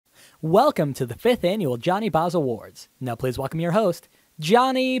Welcome to the 5th annual Johnyboz Awards. Now please welcome your host,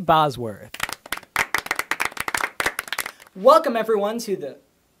 Johnny Bosworth. Welcome everyone to the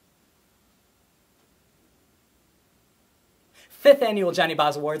 5th annual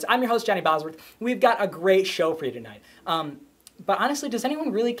Johnyboz Awards. I'm your host, Johnny Bosworth. We've got a great show for you tonight. But honestly, does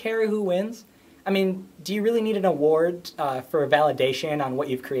anyone really care who wins? I mean, do you really need an award for validation on what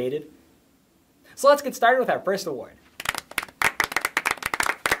you've created? So let's get started with our first award.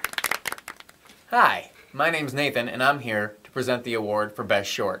 Hi, my name's Nathan, and I'm here to present the award for Best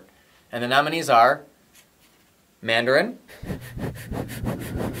Short. And the nominees are Mandarin,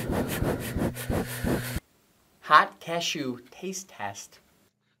 Hot Cashew Taste Test,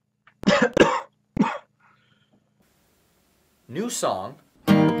 New Song,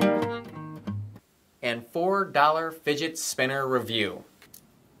 and $4 Fidget Spinner Review.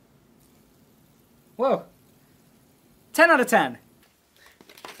 Whoa. 10 out of 10.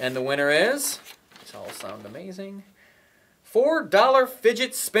 And the winner is, these all sound amazing, $4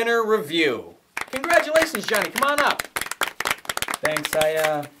 Fidget Spinner Review. Congratulations, Johnny. Come on up. Thanks.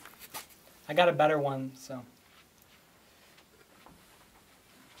 I got a better one, so.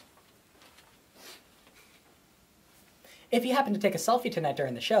 If you happen to take a selfie tonight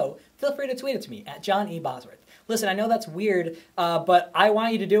during the show, feel free to tweet it to me at John E. Bosworth. Listen, I know that's weird, but I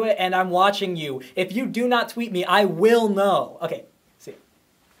want you to do it, and I'm watching you. If you do not tweet me, I will know. Okay, see ya.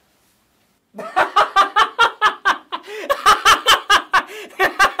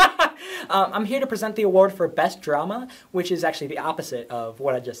 I'm here to present the award for Best Drama, which is actually the opposite of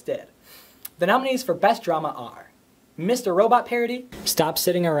what I just did. The nominees for Best Drama are Mr. Robot Parody, Stop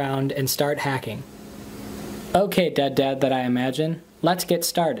Sitting Around and Start Hacking. Okay, Dead Dad that I imagine, let's get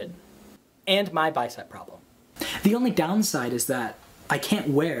started. And My Bicep Problem. The only downside is that I can't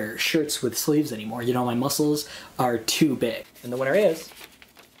wear shirts with sleeves anymore. You know, my muscles are too big. And the winner is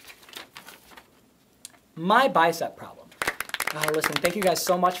My Bicep Problem. Listen, thank you guys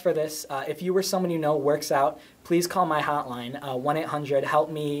so much for this. If you or someone you know works out, please call my hotline,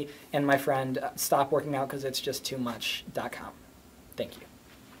 1-800-HELP-ME and my friend stop working out because it's just too much.com. Thank you.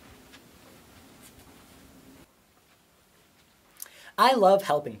 I love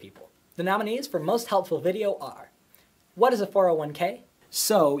helping people. The nominees for Most Helpful Video are What is a 401k?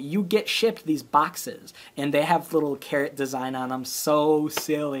 So you get shipped these boxes and they have little carrot design on them, so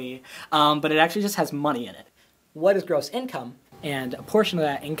silly, but it actually just has money in it. What is gross income? And a portion of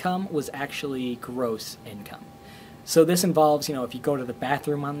that income was actually gross income. So this involves, you know, if you go to the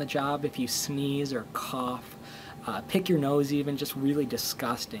bathroom on the job, if you sneeze or cough, pick your nose even, just really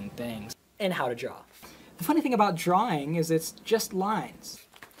disgusting things. And how to draw. The funny thing about drawing is it's just lines.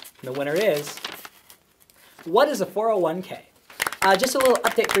 And the winner is, What is a 401k? Just a little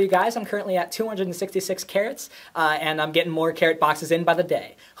update for you guys. I'm currently at 266 carrots, and I'm getting more carrot boxes in by the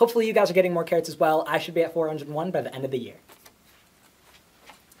day. Hopefully you guys are getting more carrots as well. I should be at 401 by the end of the year.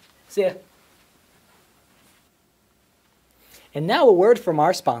 See ya. And now a word from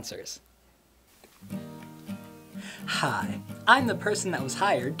our sponsors. Hi, I'm the person that was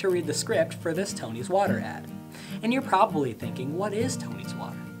hired to read the script for this Tony's Water ad. And you're probably thinking, what is Tony's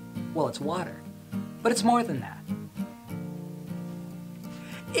Water? Well, it's water. But it's more than that.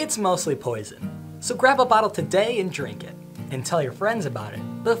 It's mostly poison. So grab a bottle today and drink it. And tell your friends about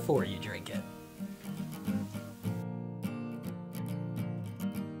it before you drink it.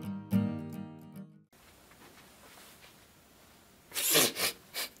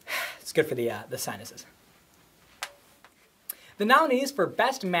 It's good for the sinuses. The nominees for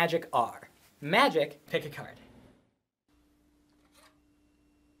Best Magic are Magic, pick a card.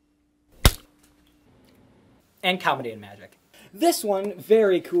 And Comedy and Magic. This one,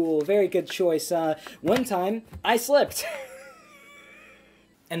 very cool, very good choice. One time, I slipped.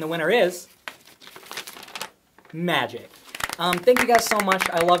 And the winner is Magic. Thank you guys so much.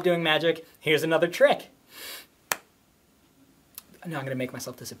 I love doing magic. Here's another trick. No, I'm gonna make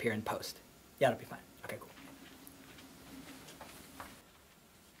myself disappear in post. Yeah, it'll be fine. Okay, cool.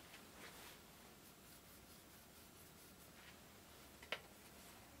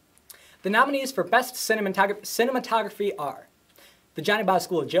 The nominees for Best Cinematography are the Johnyboz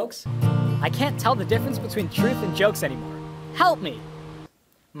School of Jokes, I Can't Tell the Difference Between Truth and Jokes Anymore, Help Me,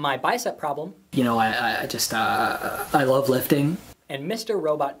 My Bicep Problem, you know, I love lifting, and Mr.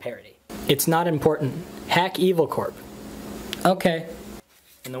 Robot Parody. It's not important. Hack Evil Corp. Okay.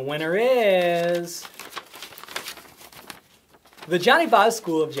 And the winner is the Johnyboz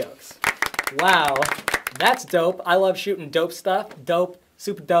School of Jokes. Wow, that's dope. I love shooting dope stuff. Dope,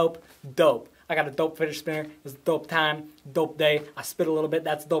 super dope, dope. I got a dope fidget spinner. It's a dope time, dope day. I spit a little bit.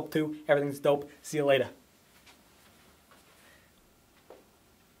 That's dope too. Everything's dope. See you later.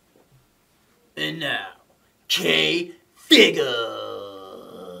 now, K-Figure.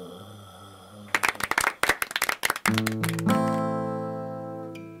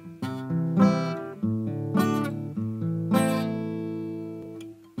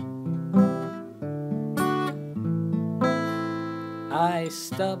 I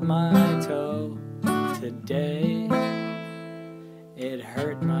stubbed my toe today. It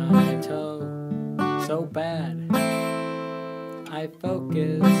hurt my toe so bad. I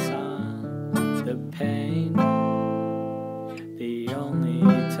focus on the pain, the only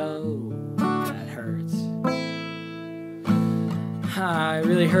toe that hurts. I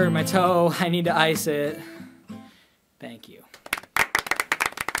really hurt my toe. I need to ice it. Thank you.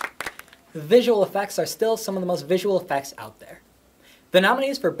 Visual effects are still some of the most visual effects out there. The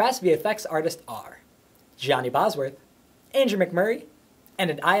nominees for Best VFX Artist are Johnyboz Awards, Andrew McMurry,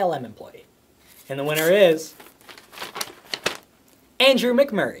 and an ILM employee. And the winner is Andrew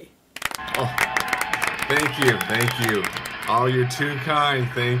McMurry. Oh, thank you. Oh, you're too kind,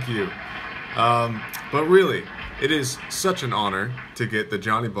 thank you. But really, it is such an honor to get the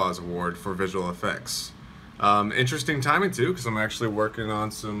Johnyboz Award for visual effects. Interesting timing too, because I'm actually working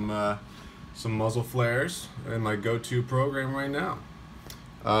on some muzzle flares in my go-to program right now.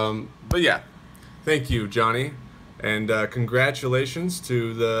 But yeah, thank you, Johnny, and congratulations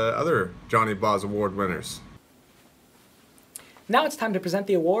to the other Johnyboz Award winners. Now it's time to present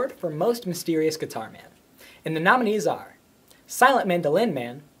the award for Most Mysterious Guitar Man. And the nominees are Silent Mandolin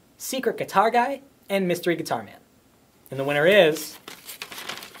Man, Secret Guitar Guy, and Mystery Guitar Man. And the winner is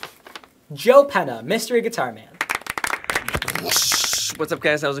Joe Penna, Mystery Guitar Man. What's up,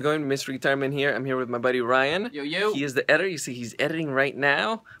 guys? How's it going? Mystery Guitar Man here. I'm here with my buddy Ryan. Yo, yo. He is the editor. You see, he's editing right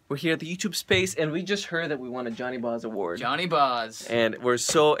now. We're here at the YouTube space, and we just heard that we won a Johnyboz Award. Johnyboz. And we're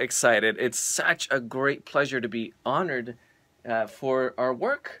so excited. It's such a great pleasure to be honored for our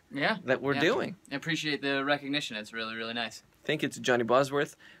work that we're doing. I appreciate the recognition. It's really, really nice. Thank you to Johnyboz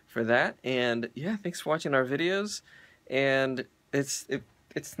Awards for that. And yeah, thanks for watching our videos. And it's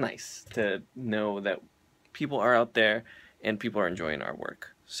nice to know that people are out there and people are enjoying our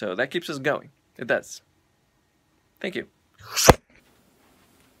work. So that keeps us going. It does. Thank you.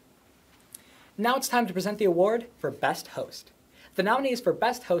 Now it's time to present the award for Best Host. The nominees for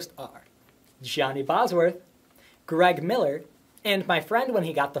Best Host are Johnyboz Awards, Greg Miller, and my friend when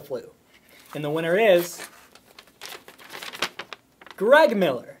he got the flu. And the winner is Greg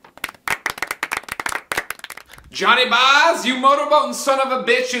Miller. Johnyboz, you motorboating son of a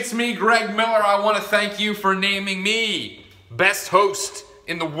bitch, it's me, Greg Miller. I want to thank you for naming me best host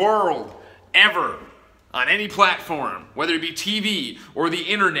in the world ever on any platform, whether it be TV or the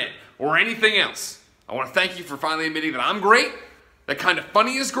internet or anything else. I want to thank you for finally admitting that I'm great, that Kind of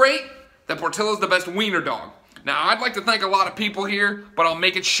Funny is great, that Portillo's the best wiener dog. Now, I'd like to thank a lot of people here, but I'll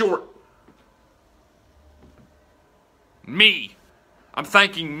make it short. Me. I'm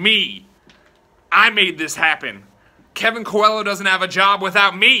thanking me. I made this happen. Kevin Coelho doesn't have a job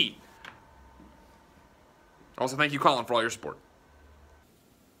without me. Also, thank you, Colin, for all your support.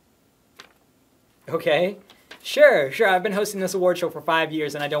 Okay. Sure. I've been hosting this award show for 5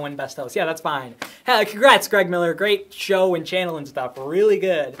 years and I don't win Best Host. Yeah, that's fine. Hell, congrats, Greg Miller. Great show and channel and stuff. Really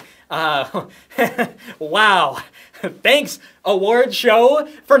good. Wow. Thanks, award show,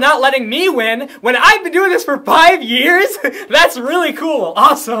 for not letting me win when I've been doing this for 5 years. That's really cool.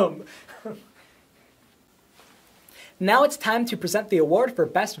 Awesome. Now it's time to present the award for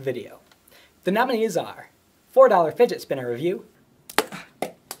Best Video. The nominees are $4 Fidget Spinner Review,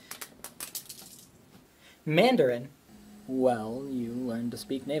 Mandarin. Well, you learned to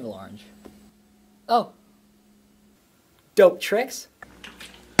speak navel orange. Oh. Dope Tricks.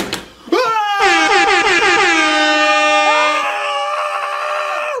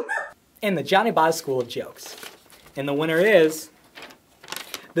 And the Johnyboz School of Jokes. And the winner is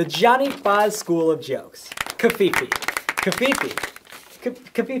the Johnyboz School of Jokes. Kafifi. Kafifi.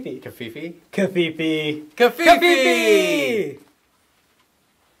 Kafifi. Kafifi? Kafifi. Kafifi! Kafifi!